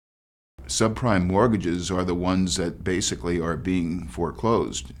subprime mortgages are the ones that basically are being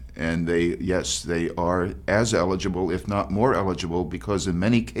foreclosed. And yes, they are as eligible, if not more eligible, because in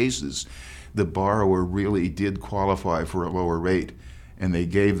many cases, the borrower really did qualify for a lower rate, and they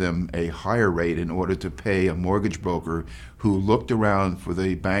gave them a higher rate in order to pay a mortgage broker who looked around for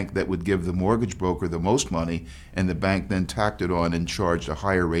the bank that would give the mortgage broker the most money, and the bank then tacked it on and charged a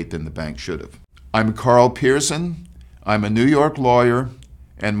higher rate than the bank should have. I'm Carl Pearson. I'm a New York lawyer,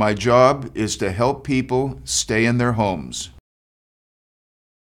 and my job is to help people stay in their homes.